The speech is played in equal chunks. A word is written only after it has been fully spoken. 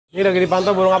Ini lagi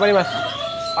dipantau burung apa nih, Mas?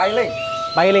 Pailing.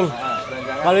 Pailing.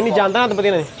 Nah, kalau ini jantan atau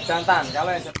betina nih? Jantan.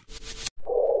 Kalau yang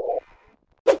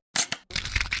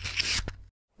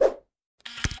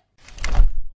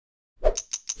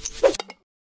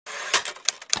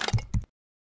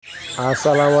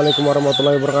Assalamualaikum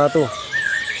warahmatullahi wabarakatuh.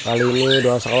 Kali ini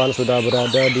dua sekawan sudah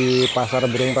berada di pasar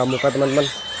burung pramuka, teman-teman.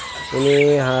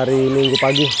 Ini hari Minggu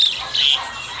pagi.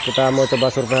 Kita mau coba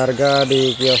survei harga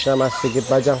di kiosnya Mas Sigit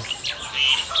Bajang.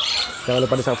 Jangan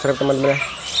lupa di subscribe, teman-teman ya.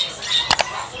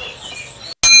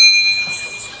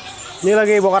 Ini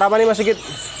lagi bongkar apa nih, Mas Sigit?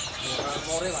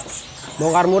 murai, Mas.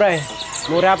 Bongkar murai.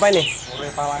 Murai apa ini?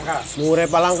 Murai palangka. Murai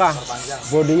palangka.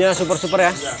 Bodinya super-super ya?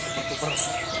 Iya, super.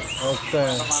 Oke.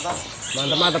 Mantap.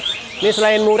 Mantap-mantap. Ini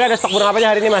selain murai ada stok burung apa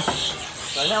aja hari ini, Mas?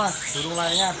 Banyak, Mas. Burung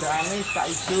lainnya ada anis, Cucak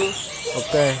Ijo.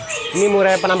 Oke. Ini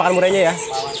murai, penampakan murainya ya?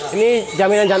 Palangka. Ini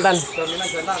jaminan jantan. Jaminan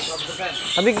jantan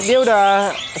 100%. Tapi dia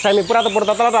udah semi pur atau pur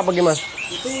total atau apa gimana?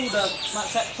 Itu udah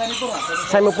semi pur, Mas.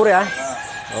 Semi pur ya?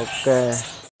 Oke.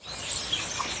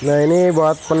 Nah, ini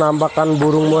buat penampakan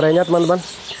burung murainya, teman-teman.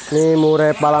 Ini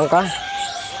murai palangka.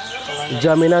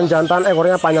 Jaminan jantan,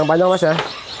 ekornya panjang-panjang, Mas ya.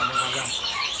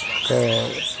 Oke.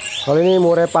 Kalau ini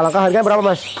murai palangka harganya berapa,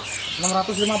 Mas?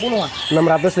 650, Mas.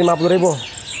 650.000.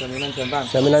 Jaminan jantan.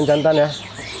 Jaminan jantan ya.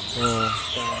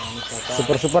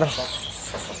 Super.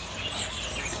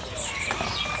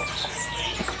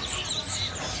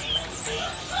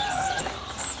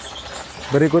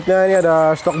 Berikutnya ini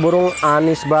ada stok burung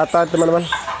anis bata, teman-teman.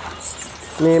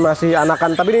 Ini masih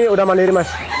anakan, tapi ini udah mandiri, Mas.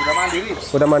 Udah mandiri.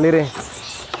 Udah mandiri.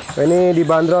 Ini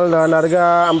dibanderol dengan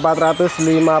harga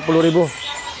 450.000.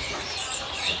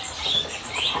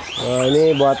 Nah,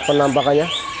 ini buat penampakannya.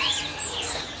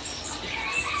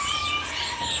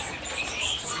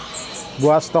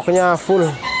 Buat stoknya full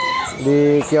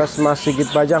di kios Mas Sigit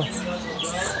Bajang.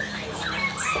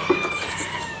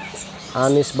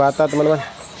 Anis bata, teman-teman.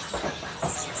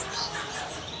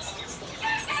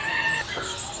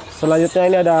 Selanjutnya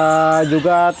ini ada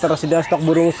juga tersedia stok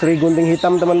burung Sri gunting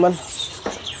hitam, teman-teman.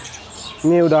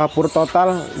 Ini udah pur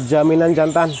total, jaminan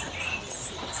jantan.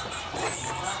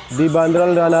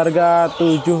 Dibanderol dengan harga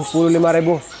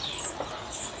 75.000.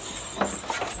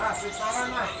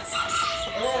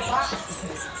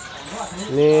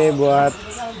 Ini buat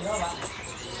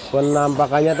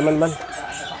penampakannya, teman-teman.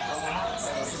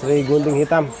 Sri gunting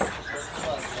hitam.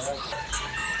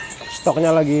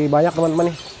 Stoknya lagi banyak,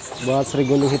 teman-teman nih, buat Sri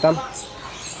gunting hitam.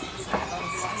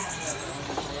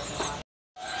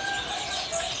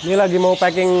 Ini lagi mau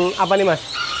packing apa nih, Mas?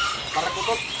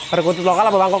 Perkutut. Perkutut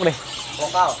lokal apa Bangkok nih?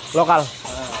 Lokal. Lokal.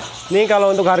 Ini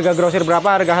kalau untuk harga grosir berapa?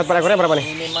 Harga per ekornya berapa nih?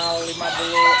 Minimal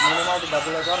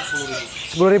 30 ekor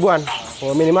 10.000. 10 ribuan.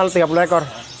 Oh, minimal 30 ekor.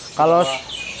 Kalau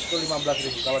itu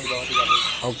 15.000 kalau di bawah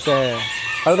 30. Oke.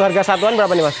 Kalau untuk harga satuan berapa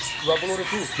nih, Mas?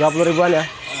 20.000. 20 ribuan ya.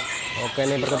 Oke,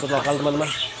 ini perkutut lokal, teman-teman.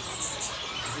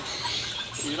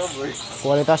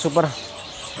 Kualitas super.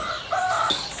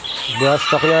 Buat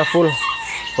stoknya full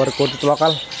perkutut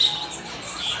lokal.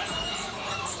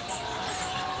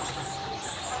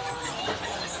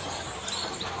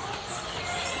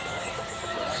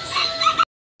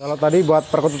 Kalau tadi buat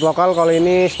perkutut lokal, kalau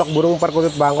ini stok burung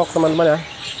perkutut Bangkok, teman-teman ya.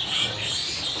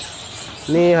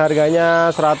 Ini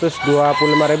harganya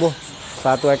 125.000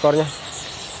 satu ekornya.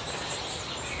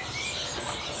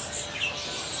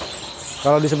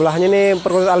 Kalau di sebelahnya ini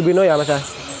perkutut albino ya, Mas ya.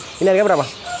 Ini harganya berapa?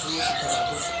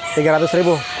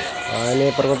 300.000. Nah, ini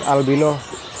perkutut albino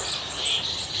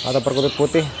atau perkutut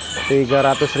putih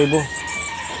 300.000.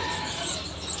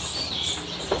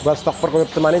 Buat stok perkutut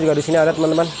temani juga di sini ada,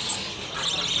 teman-teman.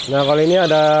 Nah, kalau ini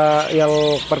ada yang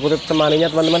perkutut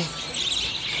temaninya, teman-teman.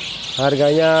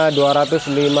 Harganya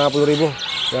 250.000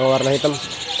 yang warna hitam.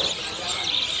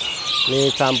 Ini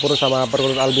campur sama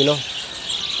perkutut albino.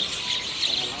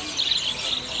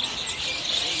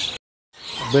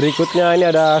 Berikutnya ini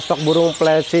ada stok burung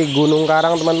pleci gunung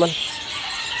karang, teman-teman.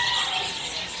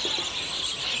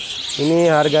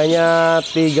 Ini harganya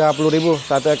 30.000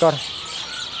 satu ekor.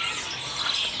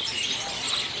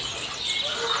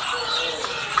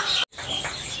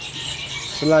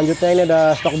 Selanjutnya ini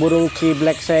ada stok burung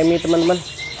Ciblek semi, teman-teman.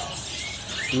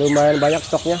 Lumayan banyak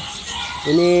stoknya.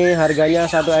 Ini harganya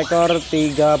satu ekor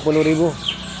 30.000.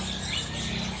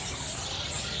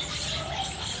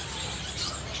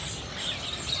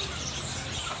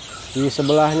 Di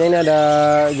sebelahnya ini ada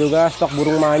juga stok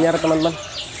burung manyar, teman-teman.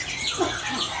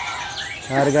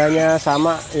 Harganya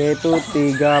sama, yaitu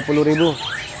 30.000.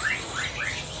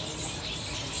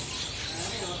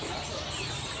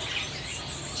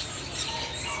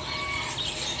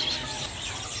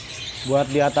 Buat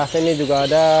di atasnya ini juga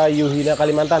ada Yuhina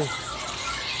Kalimantan.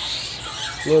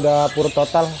 Ini udah pur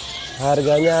total,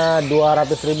 harganya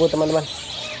 200.000 teman-teman.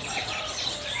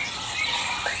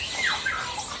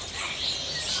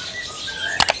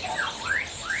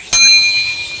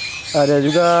 Ada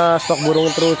juga stok burung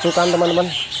terucukan teman-teman.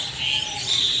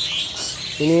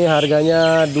 Ini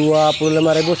harganya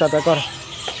 25.000 satu ekor.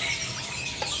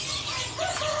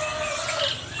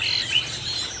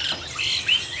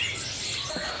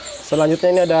 Selanjutnya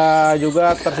ini ada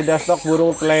juga tersedia stok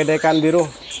burung Tkedekan biru.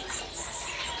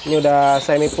 Ini udah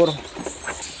semi pur.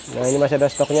 Nah, ini masih ada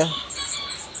stoknya.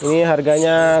 Ini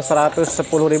harganya 110.000.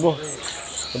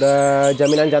 Udah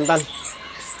jaminan jantan.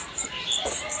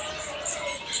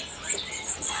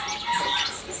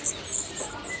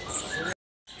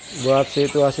 Buat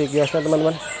situasi kiosnya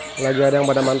teman-teman, lagi ada yang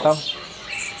pada mantau.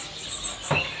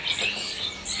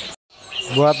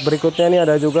 Buat berikutnya ini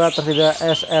ada juga tersedia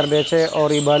Srdc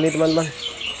ori Bali teman-teman.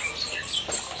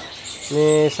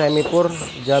 Ini semi pur,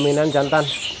 jaminan jantan.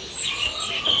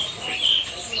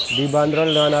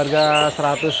 Dibanderol dengan harga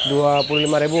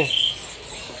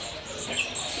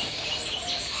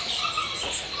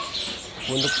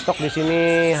 125.000. Untuk stok di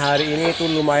sini hari ini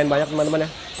tuh lumayan banyak teman-teman ya.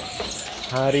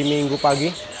 Hari Minggu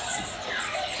pagi.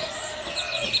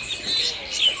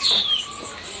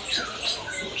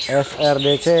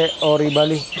 Srdc ori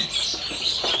Bali.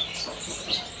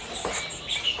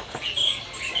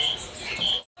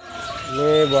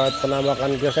 Ini buat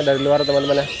penampakan kiosnya dari luar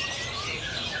teman-teman ya.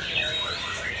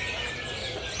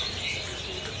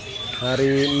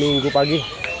 Hari Minggu pagi.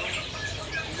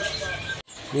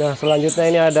 Nah, selanjutnya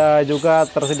ini ada juga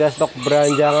tersedia stok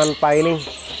Branjangan pailing.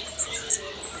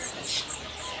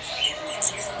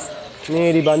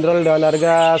 Ini dibanderol dengan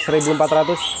harga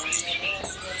 1.400.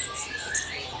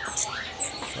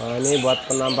 Nah, ini buat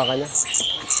penampakannya,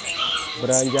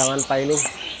 Branjangan pailing.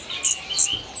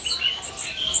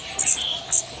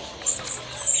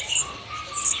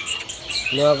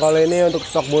 Nah, kalau ini untuk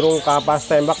stok burung kapas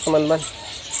tembak teman-teman.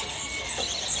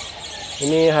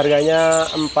 Ini harganya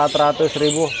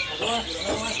 400.000.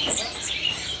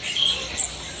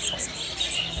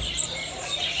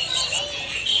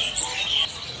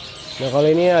 Nah, kalau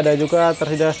ini ada juga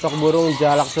tersedia stok burung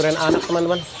jalak suren anak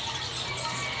teman-teman.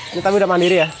 Ini tapi udah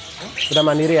mandiri ya? Udah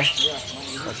mandiri ya?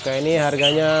 Oke, ini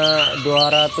harganya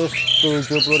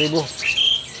 270.000.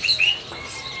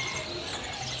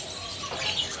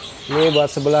 Ini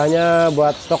buat sebelahnya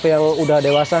buat stok yang udah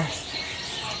dewasa.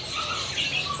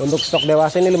 Untuk stok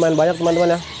dewasa ini lumayan banyak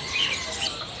teman-teman ya.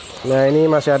 Nah, ini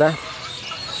masih ada.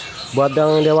 Buat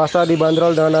yang dewasa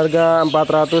dibanderol dengan harga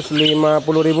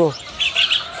 450.000.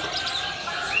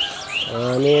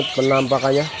 Nah, ini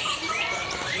penampakannya.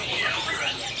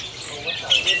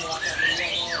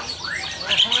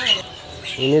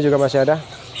 Ini juga masih ada.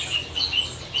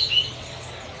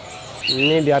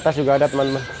 Ini di atas juga ada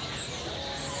teman-teman.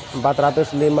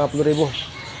 450.000.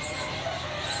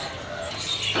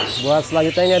 Buat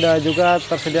selanjutnya ini ada juga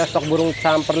tersedia stok burung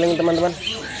camperling teman-teman.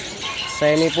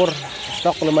 Semi pur,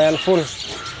 stok lumayan full.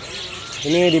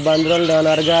 Ini dibanderol dengan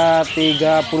harga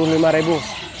 35.000.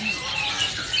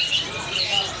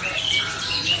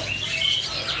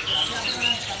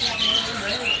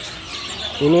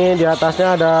 Ini di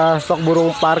atasnya ada stok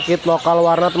burung parkit lokal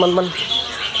warna teman-teman.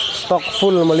 Stok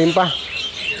full melimpah.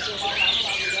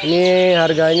 Ini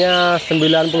harganya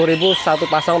 90.000 satu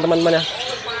pasang teman-teman ya.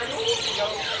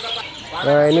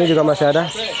 Nah, ini juga masih ada.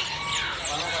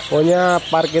 Pokoknya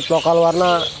parkit lokal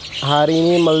warna hari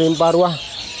ini melimpah ruah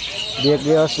di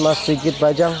KIOS Sigit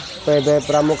Bajang, PB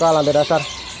Pramuka lantai dasar.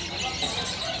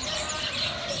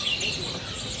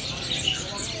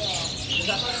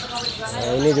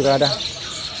 Nah, ini juga ada.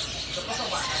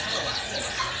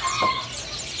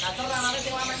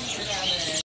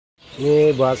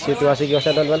 Ini buat situasi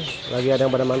kiosnya teman-teman, lagi ada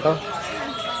yang pada mantau.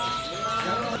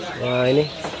 Nah, ini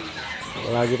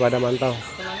lagi pada mantau.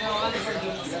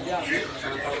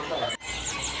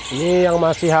 Ini yang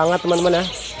masih hangat teman-teman ya.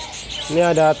 Ini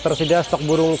ada tersedia stok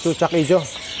burung cucak ijo.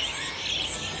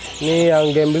 Ini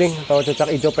yang gambling atau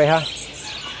cucak ijo PH.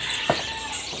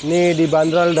 Ini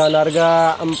dibanderol dengan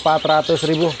harga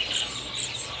 400.000.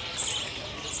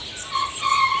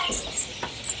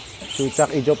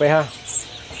 Cucak ijo PH.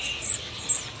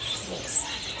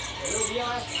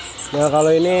 Nah,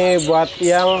 kalau ini buat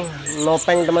yang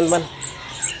nopeng teman-teman.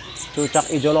 Cucak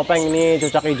ijo nopeng, ini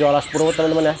cucak ijo alas purut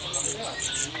teman-teman ya.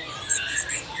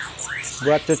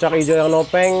 Buat cucak ijo yang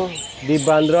nopeng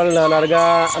dibanderol dengan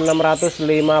harga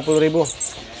 650.000.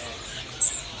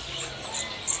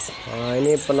 Nah,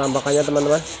 ini penampakannya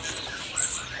teman-teman.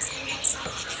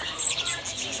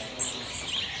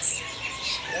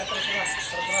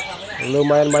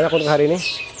 Lumayan banyak untuk hari ini.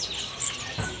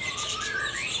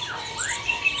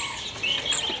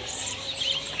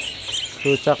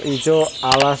 Cucak Ijo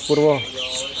alas Purwo.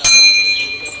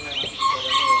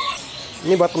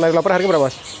 Ini buat Kenari loper harga berapa,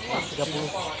 Mas? 30.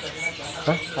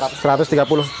 Hah?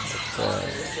 130.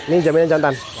 Ini jaminan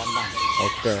jantan.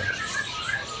 Oke.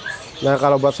 Nah,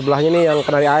 kalau buat sebelahnya nih yang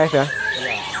Kenari AF ya.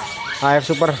 AF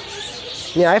super.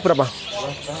 Ini AF berapa?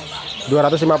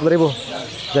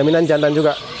 250.000. Jaminan jantan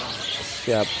juga.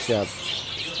 Siap, siap.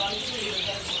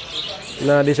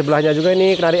 Nah, di sebelahnya juga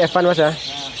ini Kenari F1, Mas ya.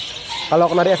 Kalau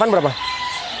Kenari F1 berapa?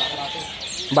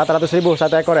 400.000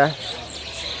 satu ekor ya.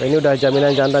 Nah, ini udah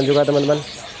jaminan jantan juga, teman-teman.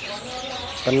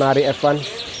 Kenari F1.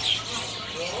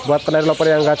 Buat Kenari loper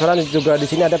yang gacoran juga di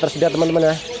sini ada tersedia,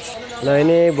 teman-teman ya. Nah,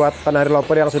 ini buat Kenari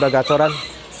loper yang sudah gacoran.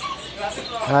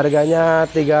 Harganya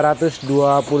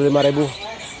 325.000.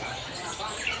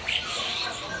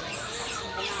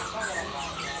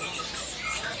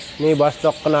 Ini buat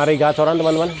stok Kenari gacoran,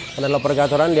 teman-teman. Kenari loper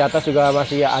gacoran di atas juga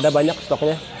masih ada banyak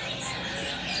stoknya.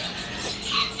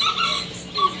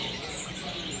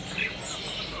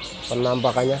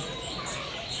 Penampakannya.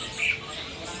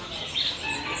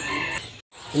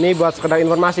 Ini buat sekedar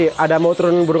informasi, ada mau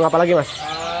turun burung apa lagi, Mas?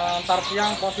 Ntar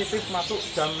siang positif masuk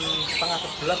jam setengah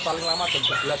 11, paling lama jam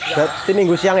 11 siang. Berarti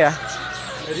minggu siang ya?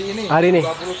 Hari ini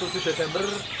 27 Desember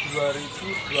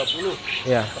 2020.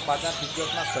 Ya. Tepatnya di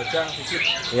KIOS Bajang Sigit.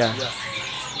 Ya. Ya.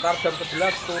 Ntar jam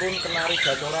 11 turun Kenari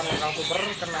gacoran lokal super,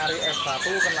 Kenari F1,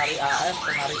 Kenari AF,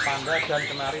 Kenari panda, dan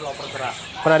Kenari loper cerah.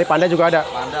 Kenari panda juga ada?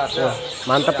 Panda ada.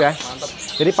 Mantep ya? Mantep.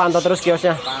 Jadi pantau terus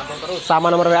kiosnya? Pantau terus. Sama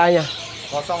nomor WA-nya?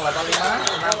 085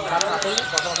 641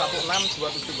 016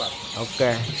 274.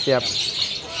 Oke, siap.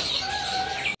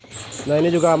 Nah, ini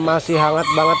juga masih hangat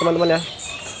banget, teman-teman ya.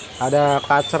 Ada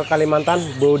Kacer Kalimantan,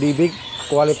 body big,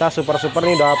 kualitas super-super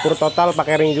nih, dapur total,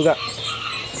 pakai ring juga.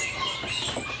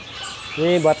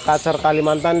 Ini buat Kacer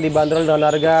Kalimantan dibanderol dengan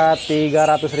harga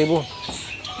 300.000.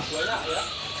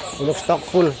 Untuk stok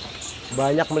full,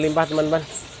 banyak melimpah, teman-teman.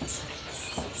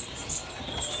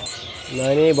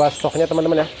 Nah, ini buat stoknya,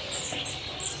 teman-teman ya.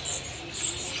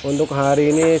 Untuk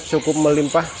hari ini cukup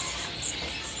melimpah,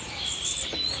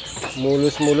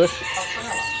 mulus-mulus,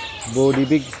 body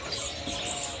big,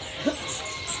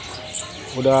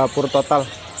 udah pur total.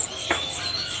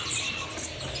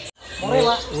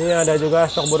 Ini ada juga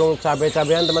stok burung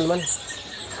cabean, teman-teman.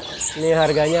 Ini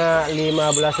harganya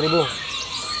 15.000.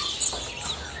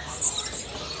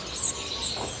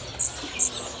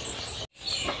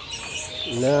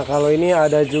 Nah, kalau ini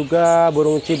ada juga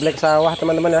burung ciblek sawah,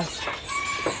 teman-teman ya.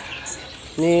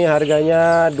 Ini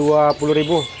harganya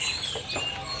 20.000.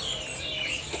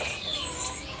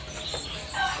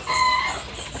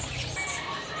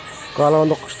 Kalau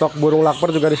untuk stok burung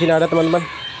loper juga di sini ada, teman-teman.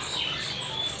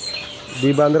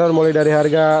 Dibanderol mulai dari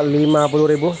harga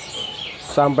 50.000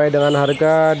 sampai dengan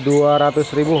harga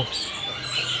 200.000.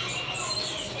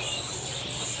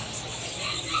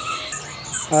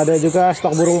 Ada juga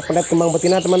stok burung pelet kembang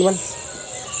betina, teman-teman.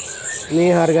 Ini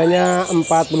harganya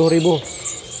 40.000.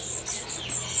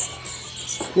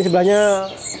 Ini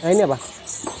sebelahnya, ini apa?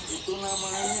 Itu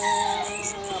namanya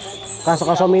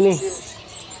Kaso mini.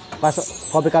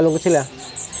 Kopi kalung kecil ya.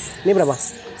 Ini berapa?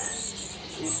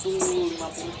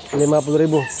 itu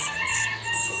 50.000.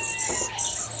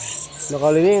 Nah,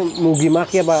 kalau ini mugi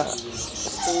maki apa?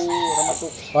 itu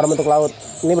remetuk. Oh, remetuk laut.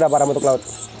 Ini berapa remetuk laut?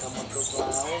 Remetuk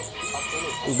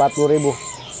laut 40.000.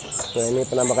 Nah, ini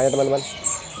penampakannya, teman-teman.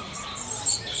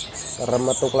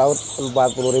 Remetuk laut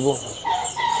 40.000.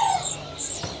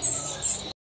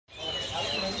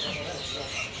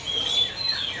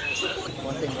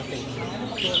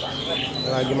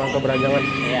 Lagi mangke Branjangan.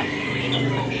 Iya.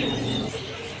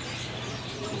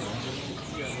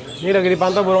 Ini lagi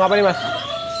dipantau burung apa nih, Mas?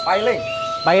 Pailing.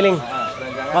 Pailing.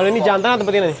 Branjangan. Kalau ini jantan atau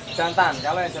betina nih? Jantan.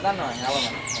 Kalau yang jantan kalau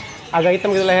Agak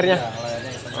hitam gitu lehernya. ya,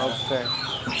 layarnya hitam. Oke.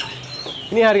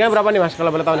 Ini harganya berapa nih, Mas, kalau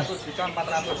boleh tahu nih?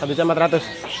 1.400. 1.400.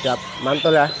 Siap,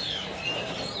 mantul ya.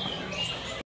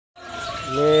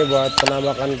 Ini buat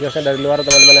penampakan kiosnya dari luar,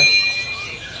 teman-teman ya.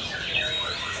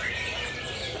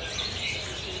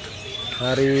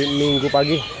 Hari Minggu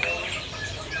pagi.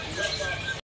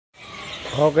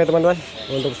 Oke, teman-teman,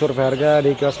 untuk survei harga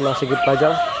di kios Sigit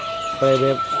Bajang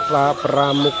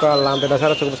Pramuka lantai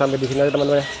dasar cukup sampai di sini aja,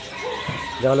 teman-teman ya.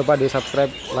 Jangan lupa di subscribe,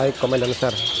 like, komen, dan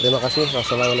share. Terima kasih.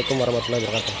 Wassalamualaikum warahmatullahi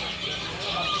wabarakatuh.